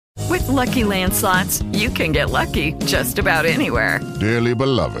Lucky Land Slots, you can get lucky just about anywhere. Dearly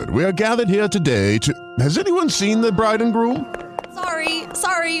beloved, we are gathered here today to... Has anyone seen the bride and groom?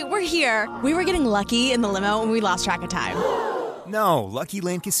 Sorry, we're here. We were getting lucky in the limo and we lost track of time. No, Lucky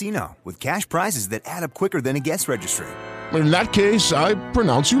Land Casino, with cash prizes that add up quicker than a guest registry. In that case, I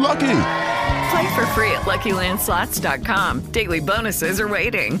pronounce you lucky. Play for free at LuckyLandSlots.com. Daily bonuses are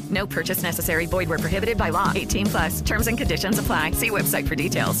waiting. No purchase necessary. Void where prohibited by law. 18+. Terms and conditions apply. See website for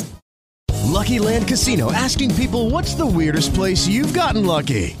details. Lucky Land Casino, asking people, what's the weirdest place you've gotten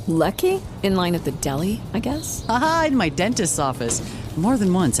lucky? Lucky? In line at the deli, I guess? Aha, in my dentist's office. More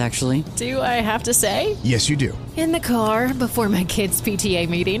than once, actually. Do I have to say? Yes, you do. In the car before my kids' PTA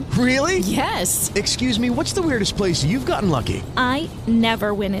meeting. Really? Yes. Excuse me, what's the weirdest place you've gotten lucky? I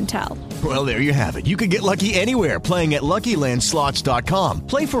never win and tell. Well, there you have it. You can get lucky anywhere, playing at LuckyLandSlots.com.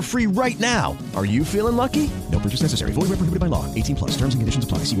 Play for free right now. Are you feeling lucky? No purchase necessary. Void where prohibited by law. 18+. Terms and conditions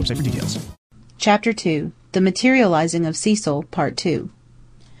apply. See website for details. Chapter 2. The Materializing of Cecil, Part 2.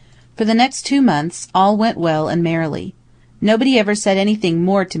 For the next 2 months, all went well and merrily. Nobody ever said anything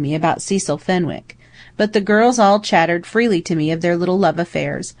more to me about Cecil Fenwick, but the girls all chattered freely to me of their little love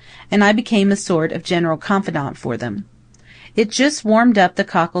affairs, and I became a sort of general confidant for them. It just warmed up the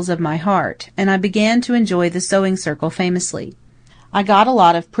cockles of my heart, and I began to enjoy the sewing circle famously. I got a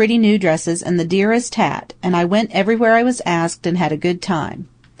lot of pretty new dresses and the dearest hat, and I went everywhere I was asked and had a good time.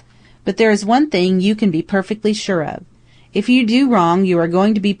 But there is one thing you can be perfectly sure of. If you do wrong, you are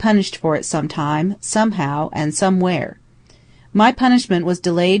going to be punished for it sometime, somehow, and somewhere. My punishment was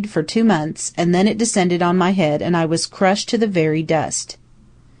delayed for 2 months, and then it descended on my head, and I was crushed to the very dust.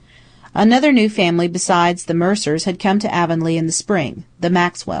 Another new family besides the Mercers had come to Avonlea in the spring, the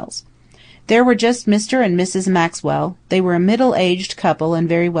Maxwells. There were just Mr. and Mrs. Maxwell. They were a middle-aged couple and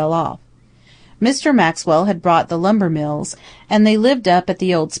very well off. Mr. Maxwell had bought the lumber mills, and they lived up at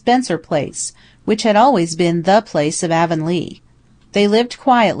the old Spencer place, which had always been the place of Avonlea. They lived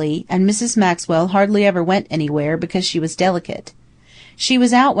quietly, and Mrs. Maxwell hardly ever went anywhere because she was delicate. She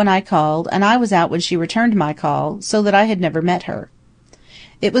was out when I called, and I was out when she returned my call, so that I had never met her.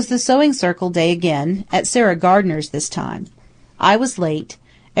 It was the sewing circle day again, at Sarah Gardner's this time. I was late.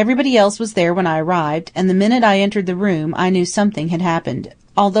 Everybody else was there when I arrived, and the minute I entered the room I knew something had happened,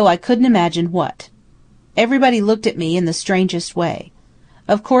 although I couldn't imagine what. Everybody looked at me in the strangest way.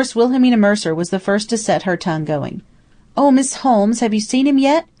 Of course Wilhelmina Mercer was the first to set her tongue going. "Oh, Miss Holmes, have you seen him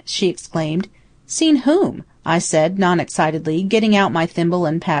yet?" she exclaimed. "Seen whom?" I said, non-excitedly, getting out my thimble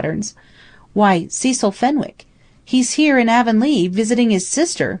and patterns. "Why, Cecil Fenwick. He's here in Avonlea, visiting his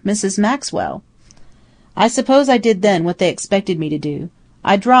sister, Mrs. Maxwell." I suppose I did then what they expected me to do.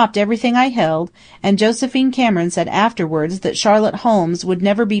 I dropped everything I held, and Josephine Cameron said afterwards that Charlotte Holmes would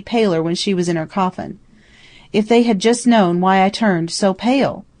never be paler when she was in her coffin. If they had just known why I turned so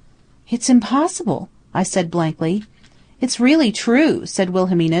pale. "It's impossible," I said blankly. "It's really true," said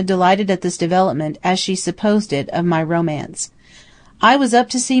Wilhelmina, delighted at this development, as she supposed it, of my romance. "I was up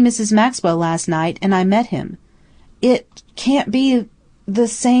to see Mrs. Maxwell last night, and I met him." "It can't be the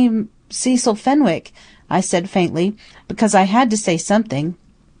same Cecil Fenwick," I said faintly, because I had to say something.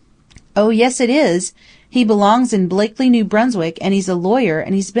 "Oh, yes, it is. He belongs in Blakely, New Brunswick, and he's a lawyer,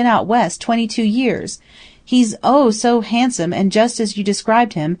 and he's been out west 22 years. He's oh so handsome, and just as you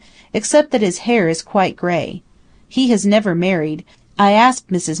described him, except that his hair is quite gray. He has never married. I asked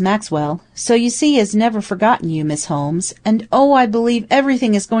Mrs. Maxwell. So you see he has never forgotten you, Miss Holmes, and oh, I believe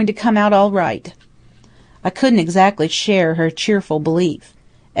everything is going to come out all right." I couldn't exactly share her cheerful belief.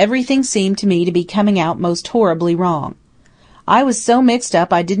 Everything seemed to me to be coming out most horribly wrong. I was so mixed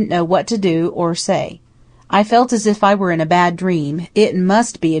up I didn't know what to do or say. I felt as if I were in a bad dream. It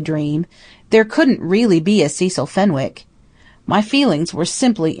must be a dream. There couldn't really be a Cecil Fenwick. My feelings were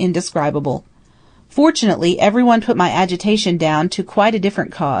simply indescribable. Fortunately, everyone put my agitation down to quite a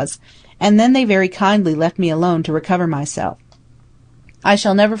different cause, and then they very kindly left me alone to recover myself. I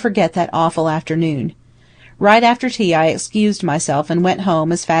shall never forget that awful afternoon. Right after tea I excused myself and went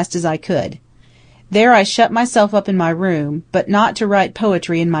home as fast as I could. There I shut myself up in my room, but not to write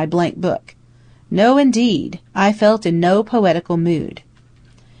poetry in my blank book. No, indeed, I felt in no poetical mood.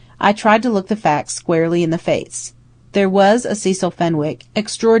 I tried to look the facts squarely in the face. There was a Cecil Fenwick,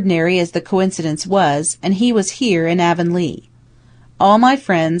 extraordinary as the coincidence was, and he was here in Avonlea. All my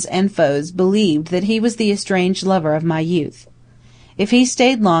friends and foes believed that he was the estranged lover of my youth. If he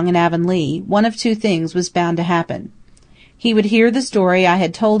stayed long in Avonlea, one of two things was bound to happen. He would hear the story I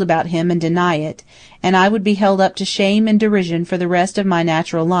had told about him and deny it, and I would be held up to shame and derision for the rest of my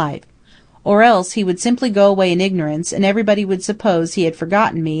natural life, or else he would simply go away in ignorance, and everybody would suppose he had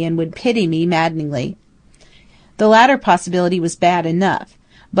forgotten me and would pity me maddeningly. The latter possibility was bad enough,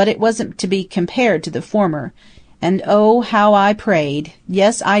 but it wasn't to be compared to the former, and oh, how I prayed,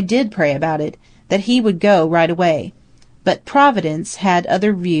 yes, I did pray about it, that he would go right away. But Providence had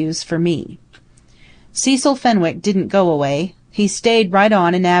other views for me. Cecil Fenwick didn't go away. He stayed right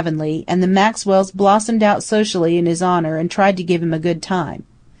on in Avonlea, and the Maxwells blossomed out socially in his honor and tried to give him a good time.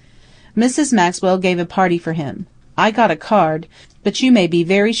 Mrs. Maxwell gave a party for him. I got a card, but you may be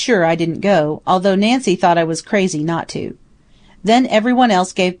very sure I didn't go, although Nancy thought I was crazy not to. Then everyone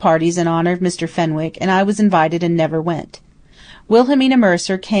else gave parties in honor of Mr. Fenwick, and I was invited and never went. Wilhelmina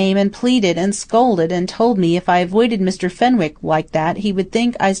Mercer came and pleaded and scolded and told me if I avoided Mr. Fenwick like that he would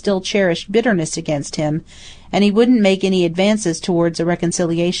think I still cherished bitterness against him, and he wouldn't make any advances towards a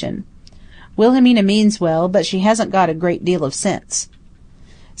reconciliation. Wilhelmina means well, but she hasn't got a great deal of sense.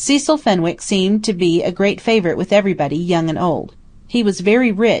 Cecil Fenwick seemed to be a great favorite with everybody, young and old. He was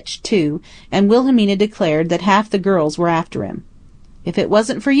very rich, too, and Wilhelmina declared that half the girls were after him. If it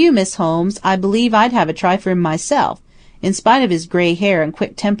wasn't for you, Miss Holmes, I believe I'd have a try for him myself, in spite of his gray hair and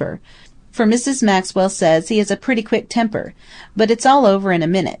quick temper, for Mrs. Maxwell says he has a pretty quick temper, but it's all over in a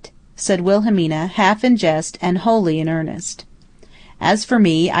minute, said Wilhelmina, half in jest and wholly in earnest. As for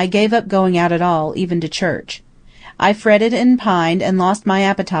me, I gave up going out at all, even to church. I fretted and pined and lost my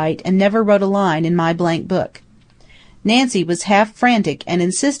appetite and never wrote a line in my blank book. Nancy was half frantic and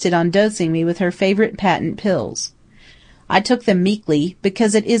insisted on dosing me with her favorite patent pills. I took them meekly,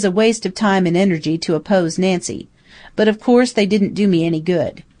 because it is a waste of time and energy to oppose Nancy, but of course they didn't do me any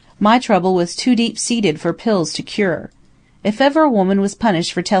good. My trouble was too deep-seated for pills to cure. If ever a woman was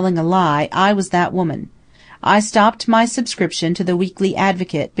punished for telling a lie, I was that woman. I stopped my subscription to the Weekly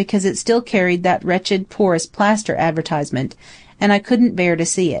Advocate because it still carried that wretched porous plaster advertisement, and I couldn't bear to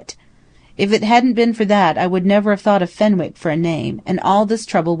see it. If it hadn't been for that, I would never have thought of Fenwick for a name, and all this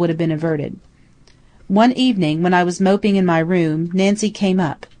trouble would have been averted. One evening, when I was moping in my room, Nancy came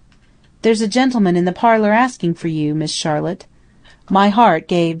up. "There's a gentleman in the parlor asking for you, Miss Charlotte." My heart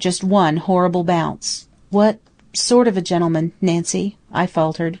gave just one horrible bounce. "What sort of a gentleman, Nancy?" I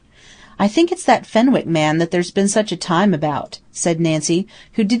faltered. "I think it's that Fenwick man that there's been such a time about," said Nancy,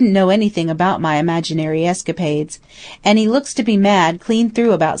 who didn't know anything about my imaginary escapades, "and he looks to be mad clean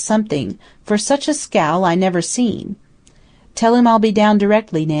through about something, for such a scowl I never seen." "Tell him I'll be down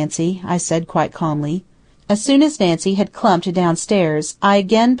directly, Nancy," I said quite calmly. As soon as Nancy had clumped downstairs, I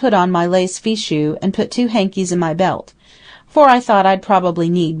again put on my lace fichu and put 2 hankies in my belt, for I thought I'd probably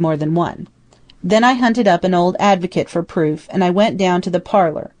need more than one. Then I hunted up an old Advocate for proof, and I went down to the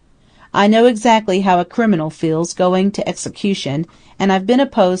parlor. I know exactly how a criminal feels going to execution, and I've been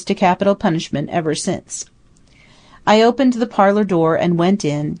opposed to capital punishment ever since. I opened the parlor door and went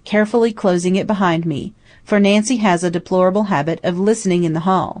in, carefully closing it behind me, for Nancy has a deplorable habit of listening in the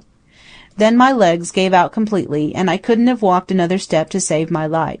hall. Then my legs gave out completely, and I couldn't have walked another step to save my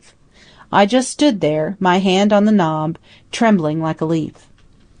life. I just stood there, my hand on the knob, trembling like a leaf.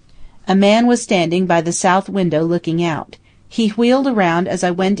 A man was standing by the south window looking out. He wheeled around as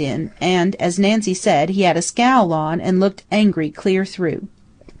I went in, and, as Nancy said, he had a scowl on and looked angry clear through.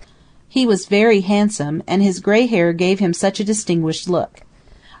 He was very handsome, and his gray hair gave him such a distinguished look.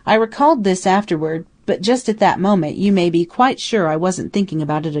 I recalled this afterward, but just at that moment you may be quite sure I wasn't thinking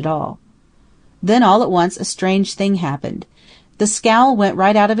about it at all. Then all at once a strange thing happened. The scowl went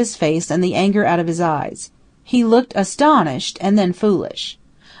right out of his face and the anger out of his eyes. He looked astonished and then foolish.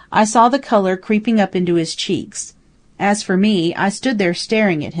 I saw the color creeping up into his cheeks. As for me, I stood there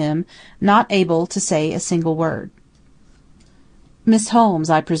staring at him, not able to say a single word. "Miss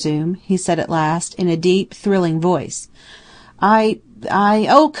Holmes, I presume," he said at last, in a deep, thrilling voice.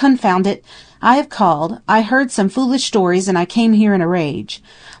 Oh, confound it! I have called. I heard some foolish stories, and I came here in a rage.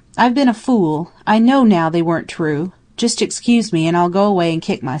 I've been a fool. I know now they weren't true. Just excuse me, and I'll go away and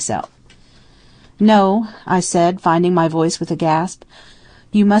kick myself." "No," I said, finding my voice with a gasp.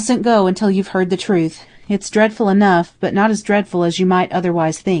 "You mustn't go until you've heard the truth. It's dreadful enough, but not as dreadful as you might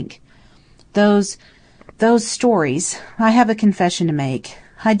otherwise think. Those stories. I have a confession to make.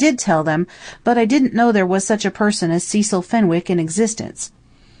 I did tell them, but I didn't know there was such a person as Cecil Fenwick in existence."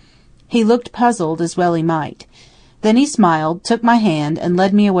 He looked puzzled, as well he might. Then he smiled, took my hand, and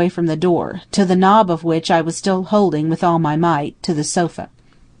led me away from the door, to the knob of which I was still holding with all my might, to the sofa.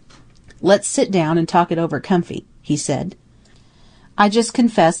 "Let's sit down and talk it over comfy," he said. I just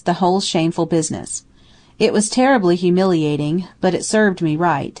confessed the whole shameful business. It was terribly humiliating, but it served me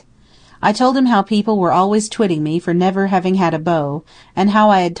right. I told him how people were always twitting me for never having had a beau, and how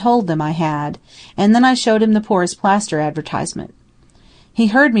I had told them I had, and then I showed him the porous plaster advertisement. He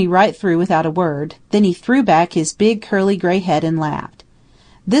heard me right through without a word, then he threw back his big curly gray head and laughed.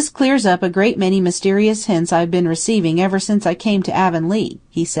 "This clears up a great many mysterious hints I've been receiving ever since I came to Avonlea,"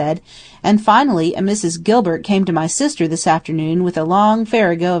 he said, "and finally a Mrs. Gilbert came to my sister this afternoon with a long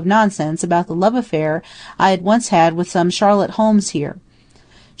farrago of nonsense about the love affair I had once had with some Charlotte Holmes here.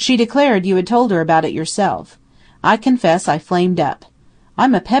 She declared you had told her about it yourself. I confess I flamed up.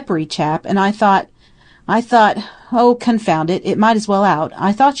 I'm a peppery chap, and I thought, oh, confound it, it might as well out,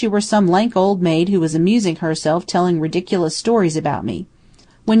 I thought you were some lank old maid who was amusing herself telling ridiculous stories about me.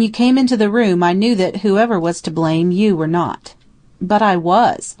 When you came into the room I knew that whoever was to blame, you were not." "But I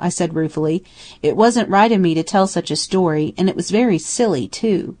was," I said ruefully. "It wasn't right of me to tell such a story, and it was very silly,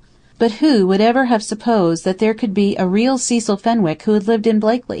 too. But who would ever have supposed that there could be a real Cecil Fenwick who had lived in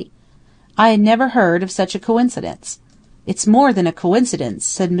Blakely? I had never heard of such a coincidence." "It's more than a coincidence,"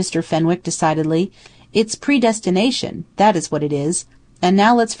 said Mr. Fenwick decidedly. "It's predestination, that is what it is. And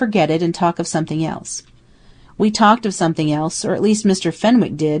now let's forget it and talk of something else." We talked of something else, or at least Mr.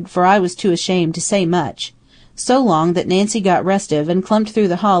 Fenwick did, for I was too ashamed to say much. So long that Nancy got restive and clumped through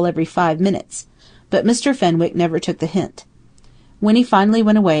the hall every 5 minutes. But Mr. Fenwick never took the hint. When he finally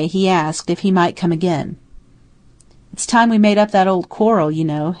went away, he asked if he might come again. "It's time we made up that old quarrel, you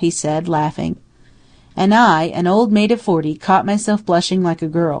know," he said, laughing. And I, an old maid of 40, caught myself blushing like a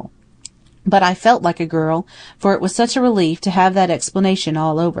girl. But I felt like a girl, for it was such a relief to have that explanation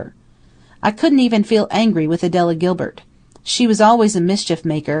all over. I couldn't even feel angry with Adela Gilbert. She was always a mischief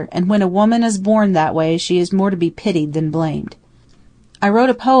maker, and when a woman is born that way she is more to be pitied than blamed. I wrote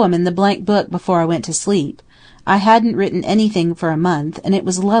a poem in the blank book before I went to sleep. I hadn't written anything for a month, and it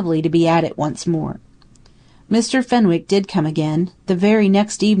was lovely to be at it once more. Mr. Fenwick did come again, the very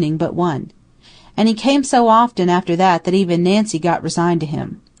next evening but one. And he came so often after that that even Nancy got resigned to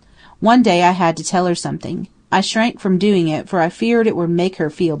him. One day I had to tell her something. I shrank from doing it, for I feared it would make her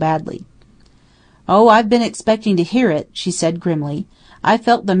feel badly. "Oh, I've been expecting to hear it," she said grimly. "I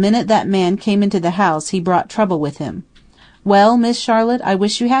felt the minute that man came into the house he brought trouble with him. Well, Miss Charlotte, I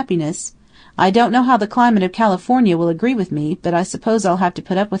wish you happiness. I don't know how the climate of California will agree with me, but I suppose I'll have to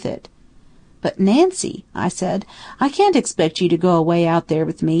put up with it." "But, Nancy," I said, "I can't expect you to go away out there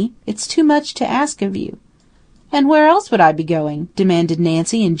with me. It's too much to ask of you." "And where else would I be going?" demanded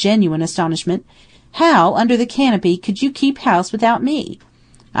Nancy in genuine astonishment. "How, under the canopy, could you keep house without me?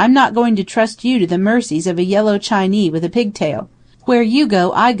 I'm not going to trust you to the mercies of a yellow Chinee with a pigtail. Where you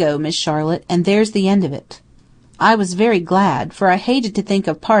go, I go, Miss Charlotte, and there's the end of it." I was very glad, for I hated to think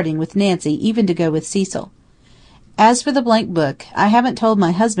of parting with Nancy even to go with Cecil. As for the blank book, I haven't told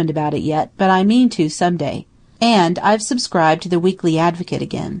my husband about it yet, but I mean to some day. And I've subscribed to the Weekly Advocate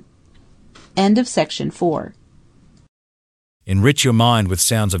again. End of section 4. Enrich your mind with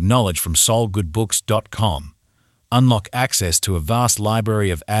sounds of knowledge from soulgoodbooks.com. Unlock access to a vast library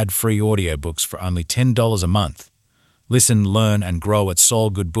of ad-free audiobooks for only $10 a month. Listen, learn, and grow at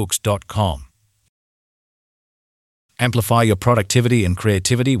soulgoodbooks.com. Amplify your productivity and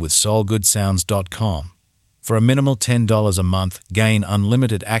creativity with soulgoodsounds.com. For a minimal $10 a month, gain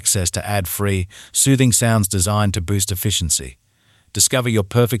unlimited access to ad-free, soothing sounds designed to boost efficiency. Discover your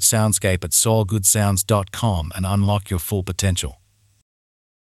perfect soundscape at soulgoodsounds.com and unlock your full potential.